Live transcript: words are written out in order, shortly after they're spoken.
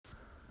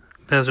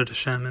Bezrat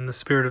Hashem, in the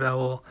spirit of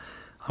Elul,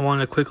 I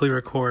wanted to quickly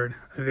record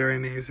a very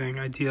amazing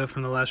idea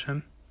from the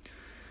Leshem.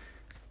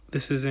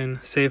 This is in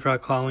Sefer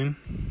HaKlalim,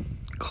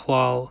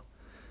 Klal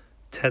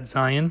Tet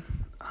Zayin,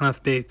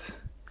 Anaf Beit.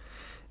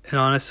 And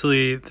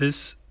honestly,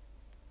 this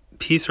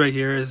piece right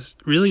here is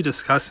really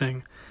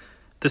discussing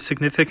the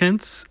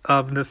significance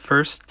of the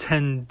first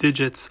 10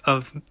 digits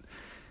of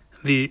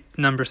the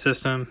number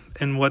system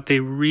and what they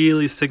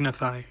really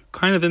signify.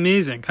 Kind of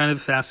amazing, kind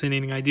of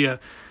fascinating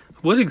idea.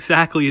 What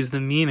exactly is the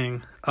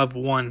meaning of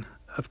 1,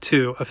 of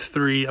 2, of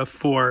 3, of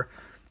 4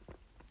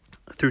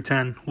 through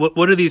 10?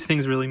 What do these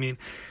things really mean?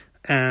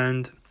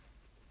 And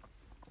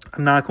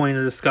I'm not going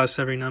to discuss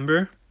every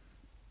number.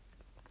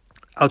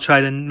 I'll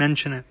try to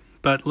mention it,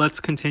 but let's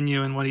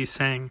continue in what he's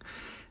saying.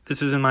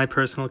 This is in my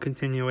personal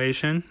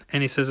continuation,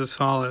 and he says as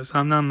follows: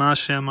 that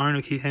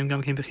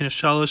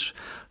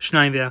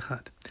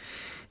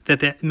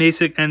the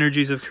basic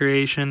energies of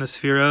creation, the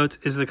Sefirot,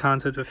 is the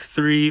concept of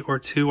 3 or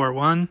 2 or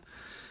 1.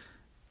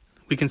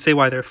 We can say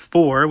why they're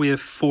 4. We have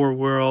 4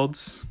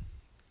 worlds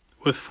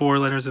with 4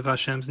 letters of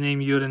Hashem's name,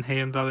 Yud and Hey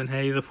and Vav and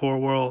Hey, the 4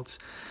 worlds.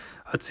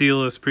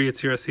 Atzilus, Bri,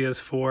 Yitzir, Asiyah is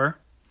 4.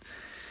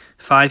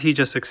 5 he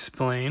just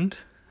explained,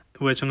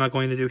 which I'm not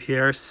going to do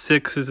here.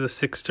 6 is the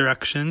 6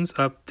 directions,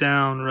 up,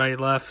 down, right,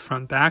 left,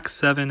 front, back.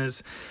 7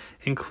 is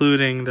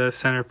including the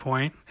center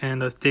point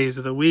and the days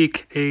of the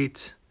week.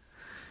 8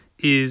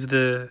 is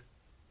the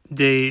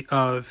day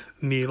of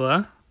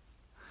Milah,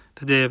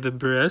 the day of the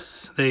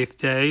bris, the 8th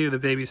day, the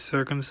baby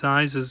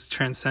circumcised, is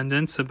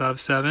transcendence above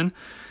 7.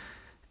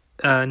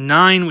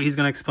 9, he's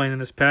going to explain in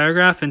this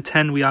paragraph, and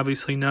 10 we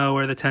obviously know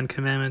are the 10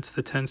 commandments,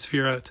 the 10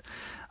 Sefirot.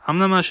 The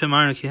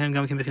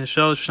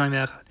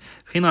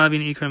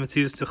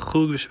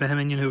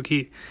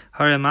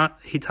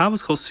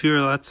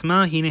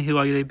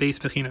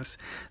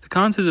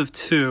concept of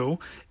 2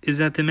 is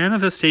that the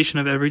manifestation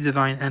of every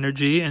divine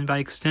energy, and by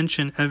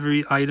extension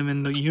every item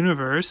in the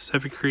universe,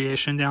 every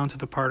creation down to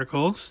the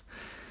particles,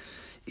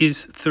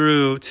 is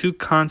through 2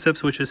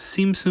 concepts, which is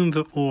Simsum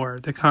Ve'or,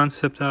 the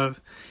concept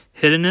of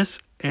hiddenness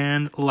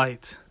and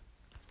light,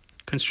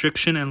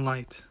 constriction and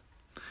light,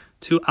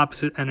 2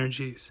 opposite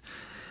energies.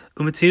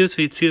 Where does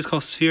 3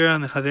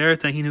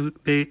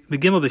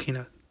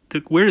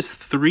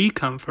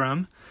 come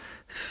from?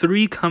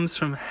 3 comes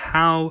from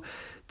how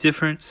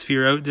different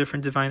Sefirot,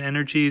 different divine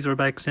energies, or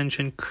by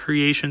extension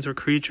creations or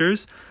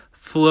creatures,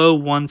 flow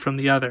one from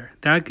the other.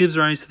 That gives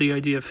rise to the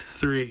idea of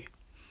 3.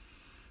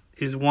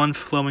 Is one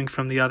flowing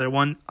from the other,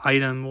 one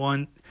item,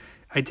 one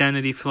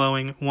identity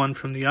flowing one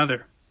from the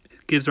other.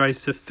 It gives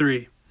rise to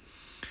 3.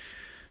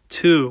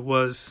 2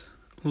 was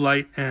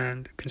light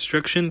and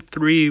constriction.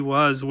 3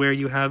 was where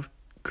you have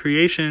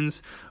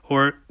creations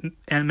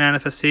and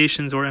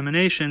manifestations or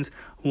emanations,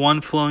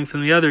 one flowing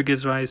from the other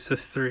gives rise to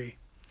 3.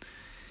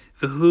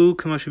 V'hu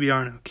k'moshe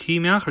bi'arnu ki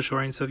me'achar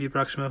shorin sof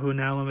yibrak shemahu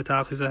na'lam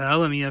v'tachlis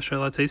ha'el mi yafshar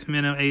latzis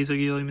mimeno ezo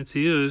giloi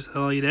mitzius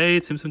el yidei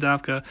tzimtzum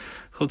davka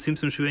chol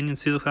tzimtzum shu inyan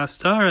siluch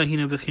hastara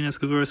hina b'chinas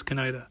gevuras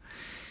k'naida.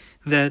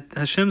 That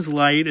Hashem's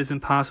light is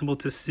impossible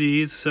to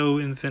see, it's so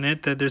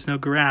infinite that there's no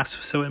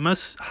grasp, so it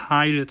must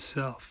hide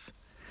itself.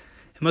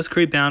 It must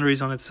create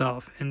boundaries on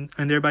itself, and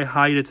thereby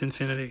hide its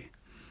infinity.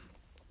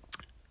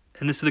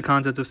 And this is the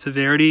concept of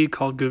severity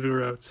called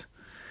gevurot.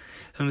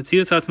 So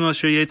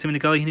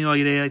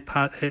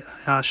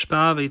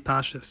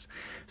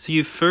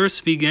you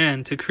first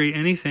begin to create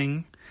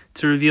anything,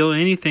 to reveal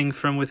anything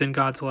from within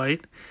God's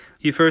light.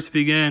 You first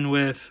begin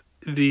with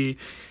the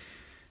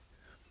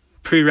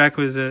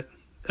prerequisite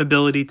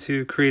ability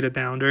to create a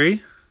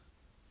boundary.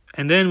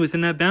 And then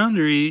within that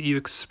boundary, you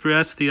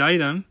express the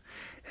item.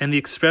 And the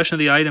expression of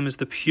the item is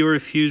the pure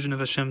effusion of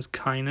Hashem's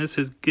kindness,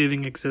 His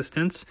giving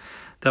existence,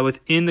 that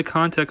within the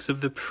context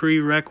of the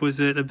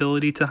prerequisite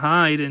ability to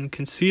hide and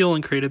conceal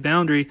and create a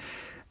boundary,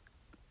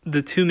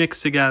 the 2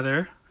 mix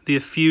together, the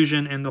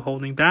effusion and the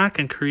holding back,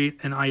 and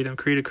create an item,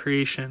 create a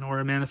creation or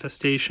a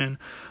manifestation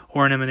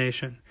or an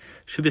emanation.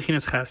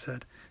 Shubichinas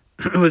chesed.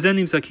 וזה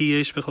נמצא כי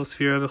יש בכל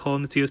ספירה וכל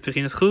מציאות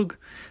בחינת חוג,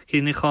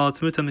 כי ניחל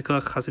עצמותא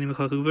מכוח חסדים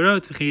מכוח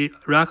גבורות, וכי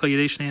רק על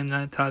ידי שניהם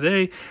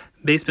נתהווה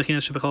base bechina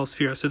shebechol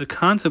sefira. So the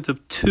concept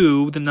of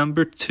 2, the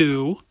number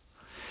 2,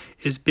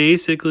 is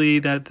basically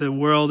that the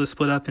world is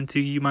split up into,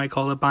 you might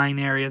call it a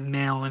binary of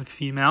male and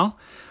female,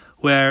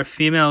 where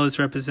female is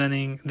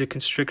representing the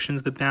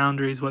constrictions, the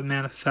boundaries, what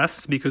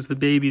manifests, because the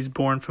baby is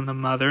born from the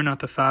mother, not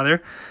the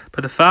father.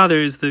 But the father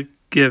is the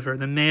giver.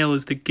 The male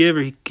is the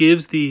giver. He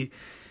gives the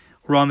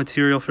raw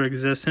material for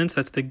existence.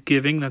 That's the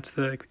giving. That's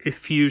the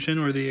effusion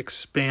or the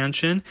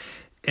expansion.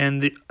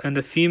 And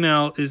the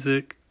female is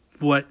the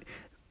what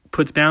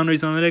puts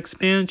boundaries on that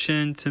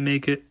expansion to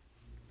make it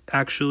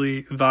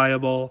actually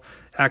viable,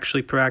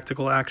 actually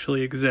practical,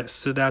 actually exist.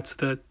 So that's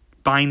the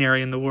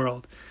binary in the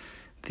world,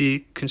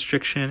 the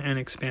constriction and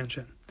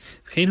expansion.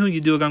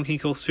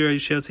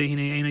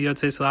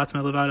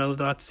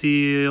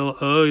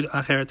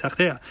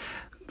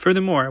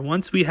 Furthermore,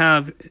 once we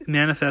have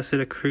manifested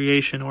a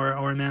creation or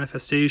a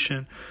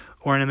manifestation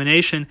or an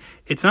emanation,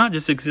 it's not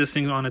just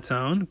existing on its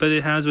own, but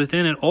it has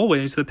within it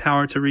always the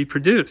power to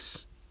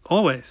reproduce.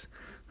 Always.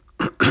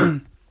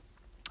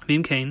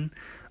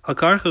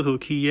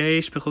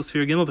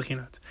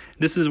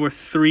 This is where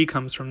 3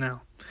 comes from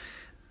now.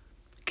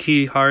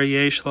 Ki har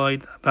yesh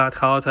loid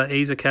ba'atchalata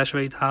eza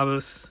keshvei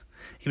tavos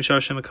im shar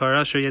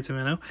shemakara shar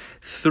yetzimenu.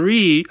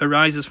 3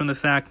 arises from the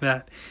fact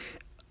that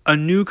a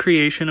new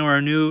creation or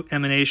a new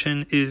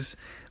emanation is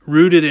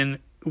rooted in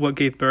what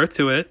gave birth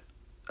to it,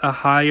 a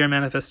higher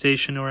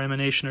manifestation or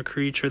emanation or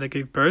creature that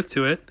gave birth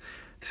to it.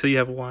 So you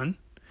have 1.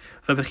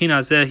 Which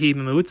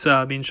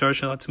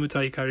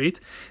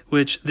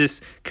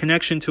this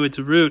connection to its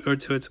root or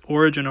to its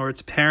origin or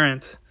its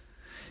parent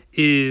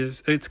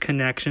is its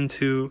connection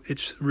to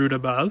its root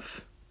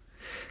above.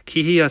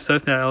 This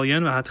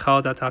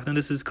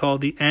is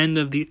called the end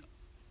of the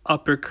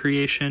upper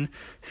creation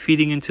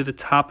feeding into the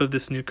top of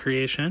this new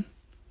creation.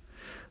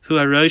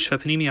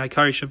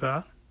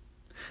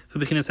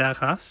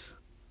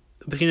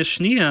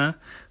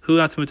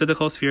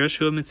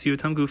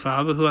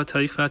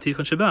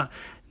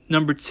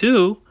 Number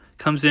 2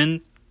 comes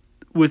in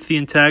with the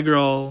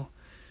integral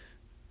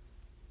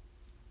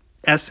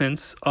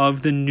essence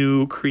of the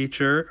new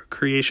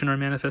creation or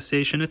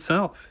manifestation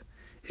itself,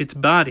 its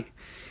body.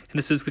 And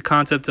this is the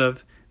concept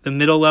of the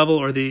middle level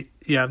or the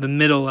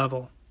middle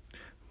level,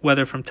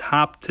 whether from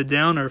top to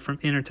down or from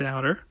inner to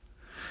outer.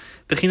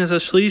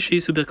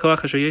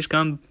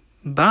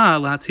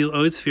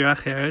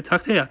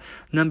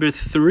 Number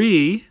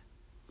 3,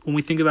 when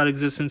we think about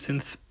existence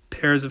in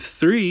pairs of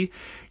 3,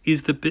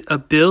 is the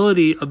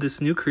ability of this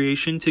new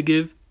creation to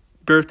give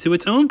birth to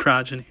its own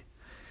progeny.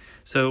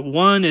 So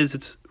 1 is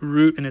its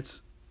root and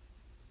its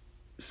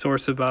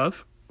source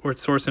above, or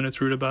its source and its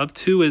root above.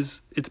 2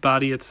 is its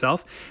body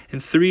itself.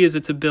 And 3 is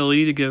its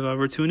ability to give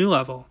over to a new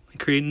level and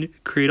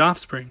create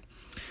offspring.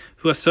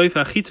 This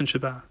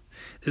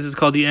is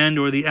called the end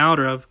or the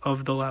outer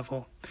of the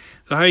level.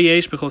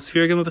 This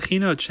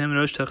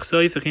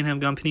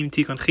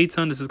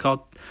is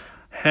called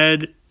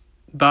head,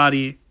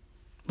 body,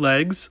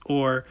 legs,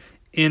 or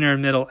inner,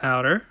 middle,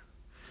 outer.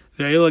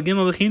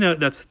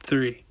 That's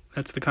 3.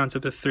 That's the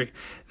concept of 3.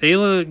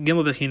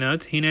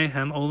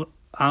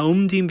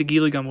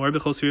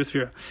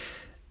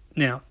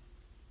 Now,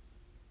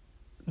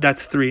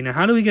 that's 3. Now,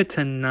 how do we get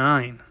to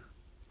 9?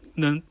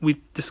 Then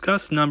we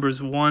discussed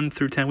numbers 1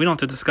 through 10. We don't have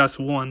to discuss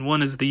 1.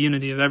 1 is the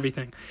unity of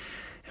everything.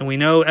 And we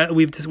know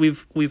we've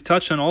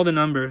touched on all the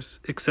numbers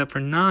except for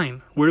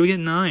 9. Where do we get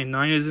 9?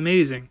 9 is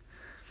amazing.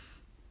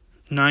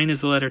 9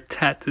 is the letter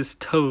tet, is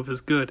tov,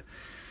 is good.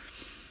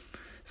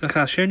 That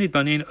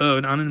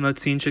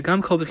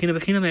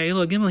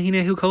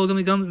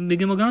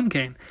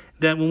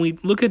when we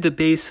look at the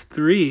base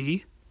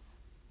 3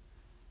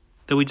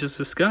 that we just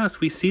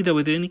discussed, we see that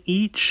within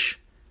each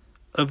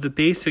of the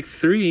basic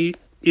 3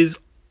 is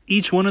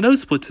each one of those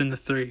splits into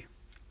 3.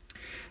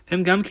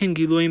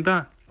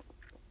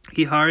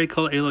 Kihari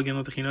kol elo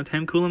gimel bechinot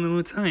hem kulam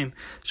memutzaim.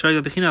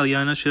 Shari bechin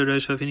aliyana shel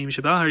resh v'pinim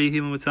sheba hari hi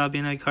memutzav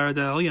bin ha'ikar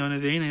da aliyana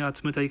ve'in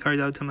ha'atzmut ha'ikar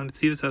da utam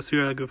ha'metziv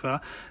ha'asfira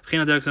ha'gufa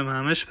b'china derek zam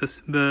ha'amish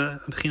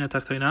b'china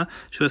tachtoina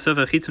sh'v'asaf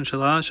ha'chitzon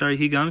shala shari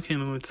hi gam kin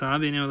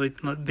memutzav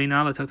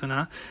beina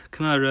l'tachtoina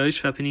kama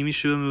resh v'pinim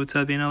yishuva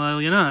memutzav beina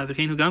l'aliyana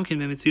v'chin hu gam kin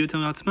b'metziv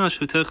utam ha'atzma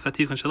sh'v'tech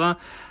v'tichon shala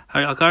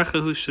hari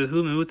akarcha hu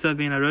shehu memutzav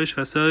beina resh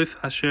v'asaf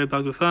asher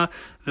b'gufa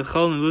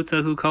v'chol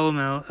memutzav hu kol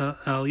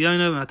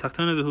aliyana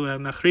v'atachtoina v'hu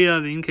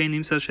ha'machriya v'in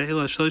נמצא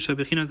שאלה 3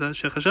 בחינות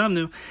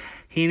שחשבנו,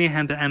 הנה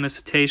הם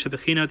באמס 9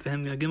 בחינות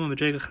והם ג'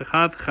 מדרגה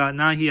חכב,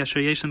 חנה היא אשר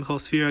יש להם בכל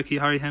ספירה כי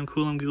הרי הם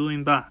כולם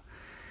גלויים בה.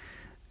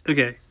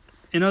 Okay,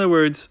 in other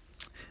words,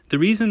 the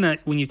reason that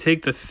when you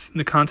take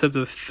the concept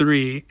of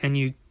 3 and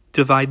you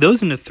divide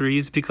those into 3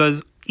 is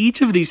because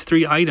each of these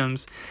 3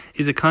 items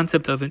is a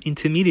concept of an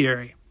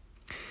intermediary.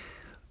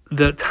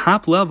 The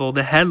top level,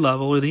 the head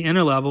level, or the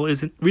inner level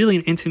is really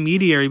an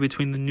intermediary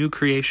between the new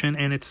creation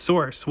and its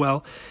source.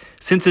 Well,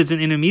 since it's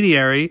an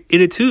intermediary,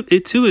 it too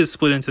is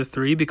split into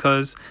 3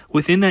 because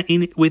within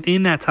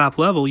that top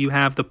level you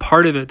have the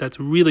part of it that's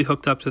really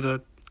hooked up to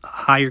the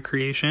higher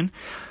creation,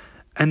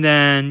 and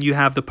then you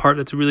have the part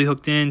that's really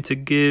hooked in to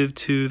give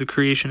to the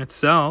creation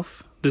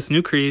itself, this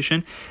new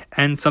creation,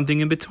 and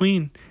something in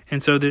between.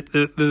 And so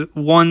the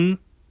one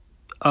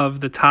of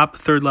the top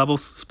third level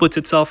splits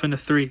itself into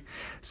 3.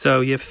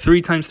 So you have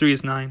 3 times 3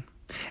 is 9.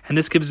 And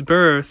this gives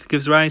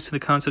rise to the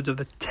concept of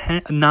the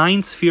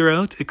 9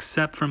 sfirot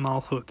except for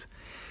Malchut.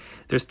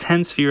 There's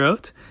 10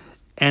 sfirot,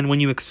 and when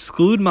you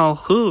exclude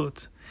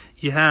Malchut,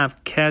 you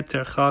have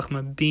Keter,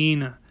 Chachma,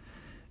 Bina,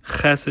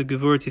 Chesed,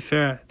 Gevur,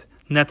 Tiferet.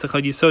 Netzach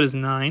Hod Yisod is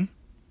 9.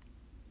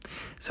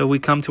 So we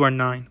come to our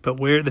 9. But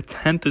where the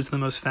 10th is the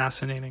most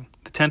fascinating.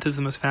 I'm going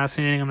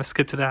to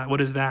skip to that.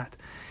 What is that?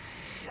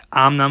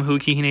 But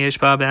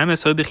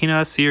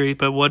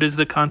what is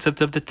the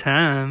concept of the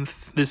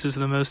 10th? This is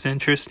the most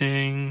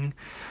interesting.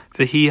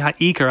 V'hi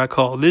ha'ikar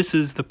hakol. This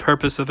is the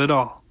purpose of it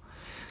all.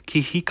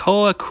 Ki hi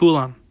kol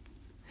ha'kulam.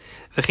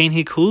 V'chein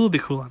hi kul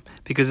b'kulam.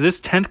 Because this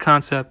 10th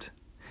concept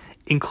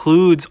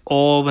includes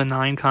all the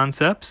 9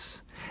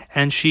 concepts,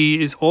 and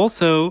she is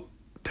also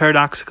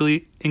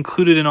paradoxically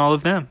included in all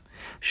of them.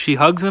 She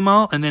hugs them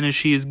all, and then as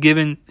she is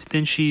given,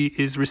 then she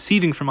is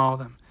receiving from all of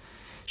them.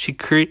 She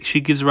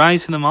gives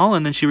rise to them all,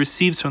 and then she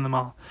receives from them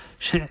all.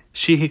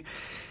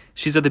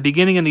 She's at the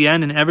beginning and the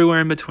end, and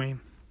everywhere in between.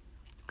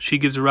 She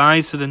gives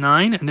rise to the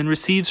 9, and then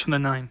receives from the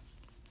 9.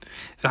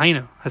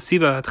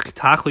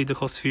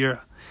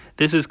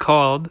 This is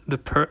called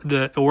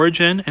the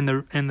origin and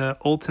the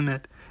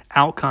ultimate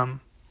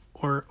outcome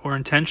or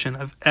intention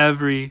of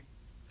every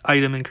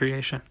item in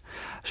creation.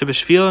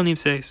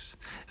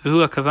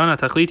 והוא הכוונה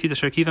התכליתית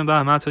אשר כיוון בה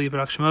המצוי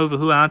יברך שמו,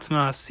 והוא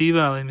העצמה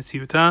הסיבה עלי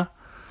מציאותה,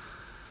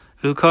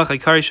 והוא כוח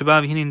העיקרי שבה,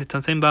 והנה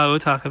נתנתן בה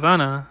אותה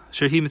הכוונה,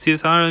 אשר היא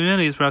מציאות הער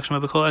ממנה, יברך שמו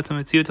בכל עצם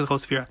מציאות לכל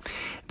ספירה.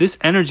 This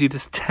energy,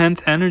 this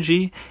 10th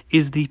energy,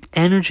 is the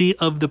energy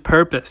of the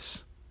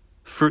purpose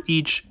for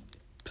each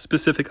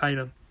specific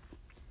item.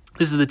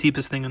 This is the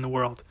deepest thing in the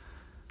world.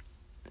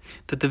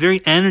 That the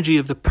very energy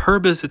of the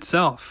purpose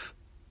itself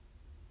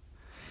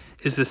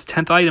is this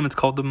 10th item. It's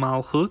called the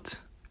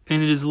Malchut.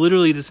 And it is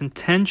literally this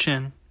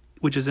intention,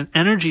 which is an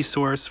energy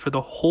source for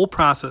the whole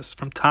process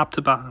from top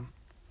to bottom.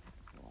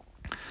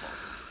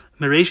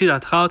 That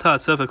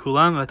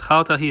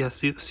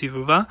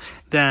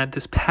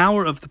this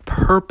power of the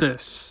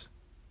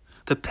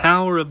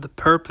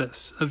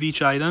purpose of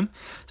each item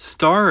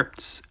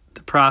starts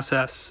the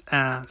process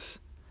as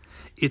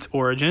its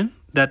origin,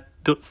 that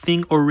the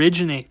thing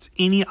originates,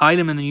 any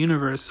item in the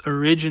universe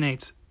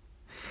originates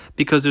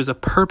because there's a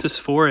purpose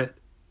for it.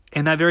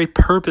 And that very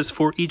purpose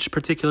for each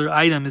particular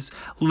item is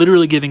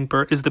literally giving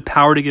birth, is the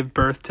power to give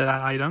birth to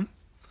that item.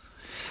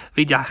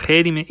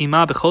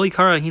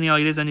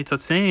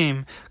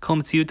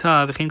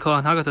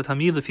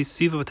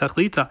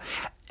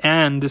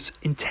 And this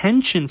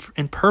intention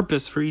and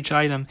purpose for each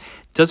item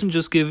doesn't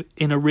just give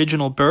an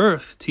original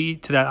birth to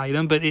that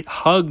item, but it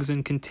hugs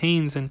and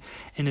contains and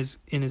is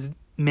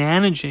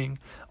managing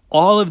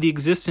all of the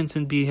existence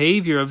and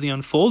behavior of the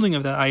unfolding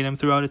of that item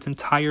throughout its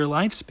entire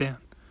lifespan.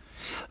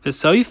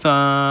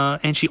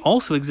 And she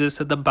also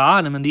exists at the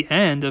bottom and the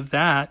end of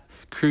that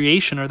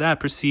creation or that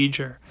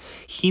procedure.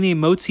 This is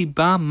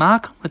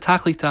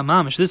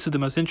the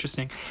most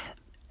interesting.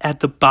 At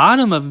the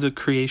bottom of the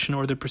creation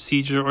or the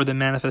procedure or the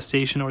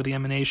manifestation or the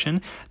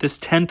emanation, this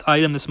 10th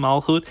item, this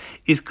Malchut,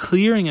 is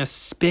clearing a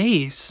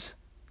space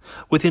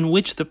within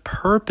which the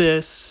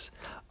purpose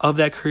of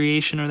that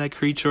creation or that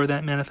creature or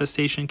that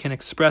manifestation can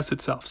express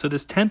itself. So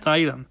this 10th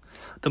item,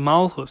 the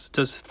Malchus,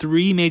 does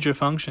 3 major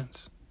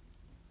functions.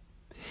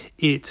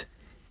 It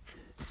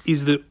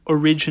is the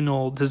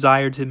original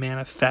desire to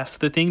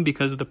manifest the thing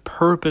because the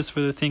purpose for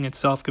the thing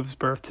itself gives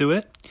birth to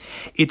it.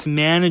 It's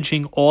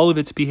managing all of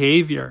its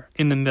behavior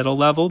in the middle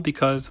level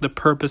because the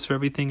purpose for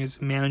everything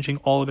is managing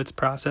all of its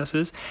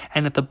processes.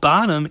 And at the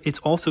bottom, it's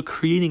also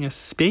creating a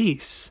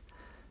space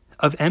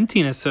of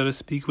emptiness, so to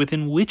speak,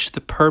 within which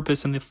the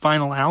purpose and the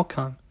final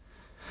outcome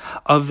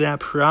of that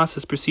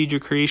process, procedure,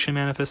 creation,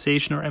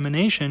 manifestation, or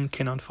emanation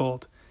can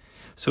unfold.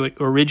 So it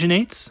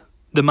originates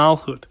the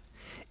Malchut.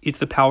 It's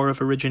the power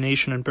of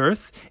origination and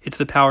birth. It's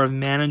the power of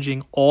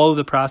managing all of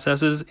the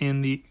processes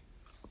in the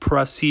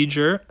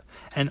procedure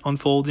and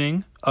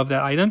unfolding of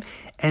that item.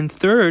 And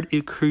third,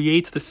 it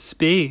creates the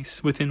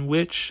space within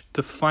which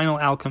the final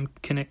outcome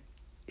can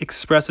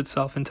express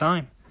itself in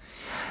time.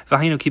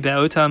 והיינו כי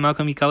באותה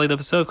המקום יקלי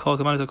לבסוף כל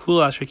כוונת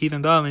הכולה אשר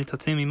כיוון בה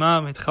ונתעצם עמה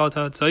ונתחלת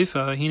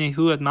הצויפה הנה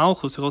הוא עד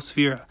מלכוס לכל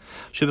ספירה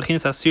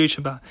שבחינס העשירית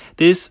שבה.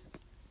 This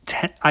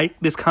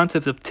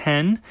concept of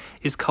 10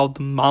 is called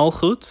the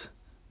Malchut,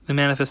 the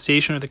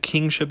manifestation or the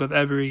kingship of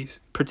every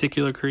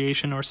particular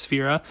creation or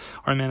sphera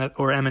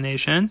or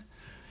emanation.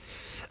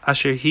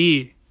 Asher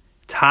hi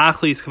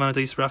tachlis kavanat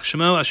yisrach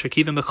shemo asher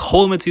kivim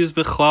b'chol metzius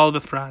b'chlal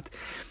b'frat.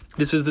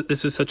 This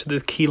is such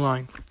the key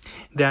line,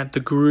 that the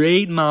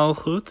great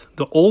Malchut,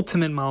 the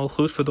ultimate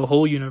Malchut for the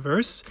whole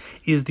universe,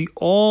 is the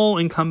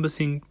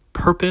all-encompassing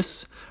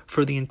purpose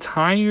for the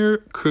entire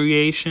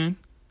creation,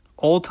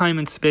 all time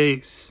and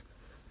space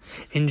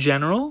in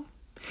general.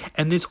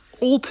 And this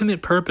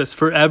ultimate purpose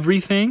for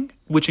everything,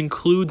 which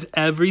includes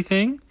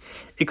everything,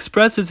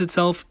 expresses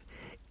itself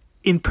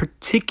in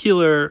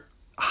particular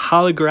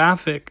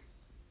holographic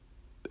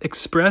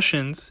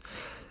expressions,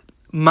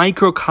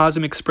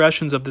 microcosmic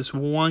expressions of this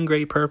one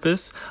great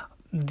purpose.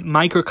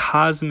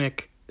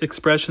 Microcosmic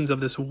expressions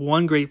of this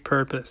one great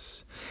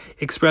purpose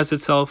express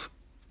itself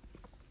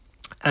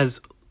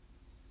as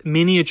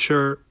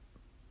miniature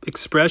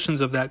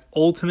expressions of that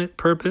ultimate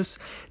purpose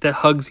that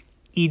hugs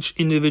each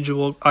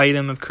individual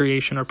item of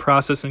creation or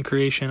process in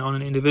creation on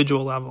an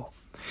individual level.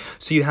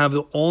 So you have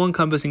the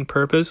all-encompassing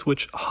purpose,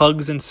 which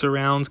hugs and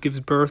surrounds, gives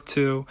birth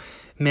to,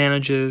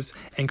 manages,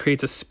 and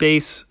creates a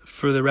space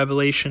for the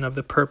revelation of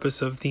the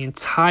purpose of the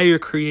entire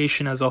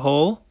creation as a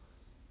whole.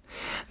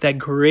 That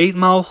great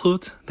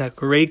Malchut, that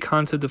great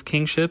concept of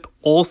kingship,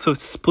 also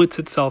splits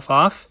itself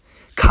off,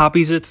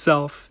 copies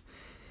itself,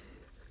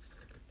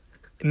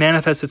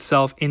 manifests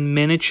itself in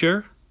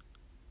miniature,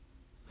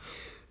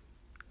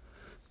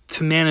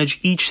 to manage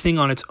each thing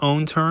on its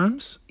own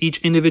terms, each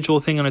individual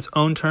thing on its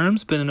own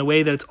terms, but in a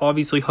way that it's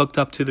obviously hooked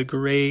up to the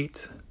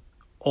great,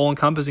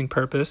 all-encompassing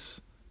purpose.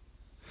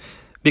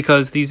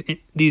 because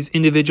these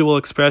individual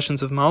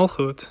expressions of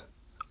Malchut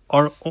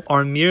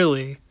are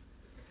merely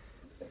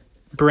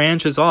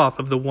branches off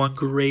of the one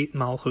great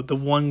Malchut, the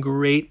one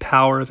great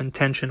power of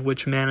intention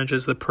which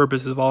manages the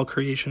purposes of all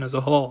creation as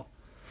a whole.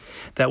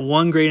 That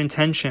one great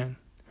intention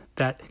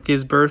that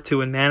gives birth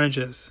to and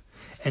manages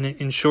and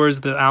it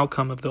ensures the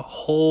outcome of the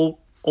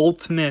whole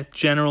ultimate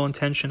general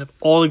intention of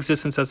all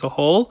existence as a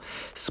whole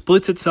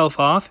splits itself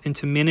off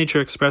into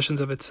miniature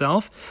expressions of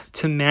itself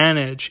to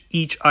manage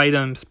each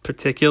item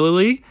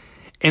particularly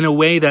in a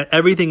way that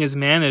everything is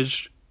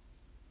managed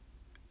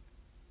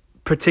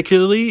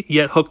particularly,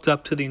 yet hooked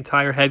up to the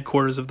entire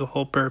headquarters of the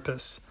whole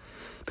purpose.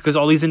 Because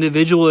all these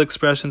individual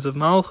expressions of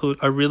Malchut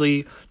are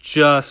really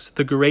just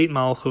the great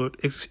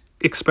Malchut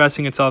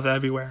expressing itself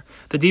everywhere.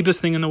 The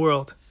deepest thing in the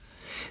world.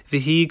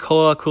 V'hi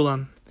kol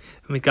kulam.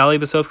 V'mitgali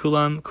b'sof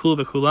kulam, kul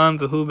b'kulam,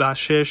 v'hu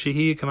b'asher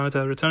shehi, kamanat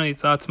ha'retona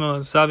yitzatzmo,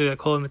 v'savi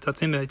v'kol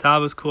mitzatzim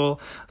v'itavus kol,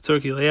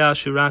 tzorki leah,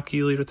 shirak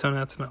yili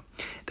retona atzmo.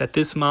 That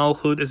this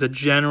Malchut is a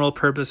general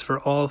purpose for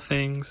all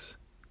things,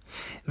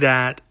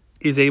 that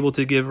is able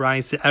to give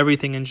rise to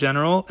everything in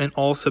general and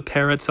also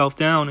pare itself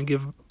down and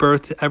give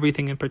birth to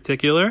everything in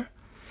particular,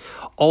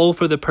 all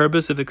for the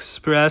purpose of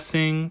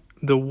expressing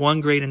the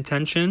one great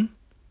intention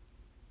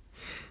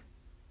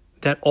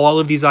that all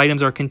of these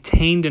items are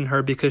contained in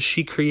her, because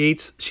she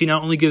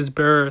not only gives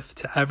birth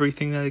to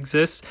everything that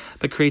exists,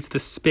 but creates the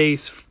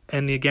space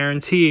and the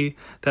guarantee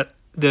that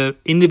the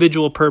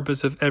individual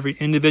purpose of every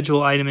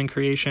individual item in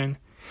creation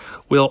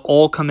will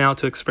all come out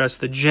to express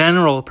the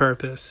general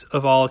purpose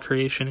of all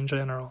creation in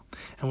general.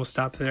 And we'll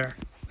stop there.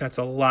 That's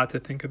a lot to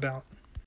think about.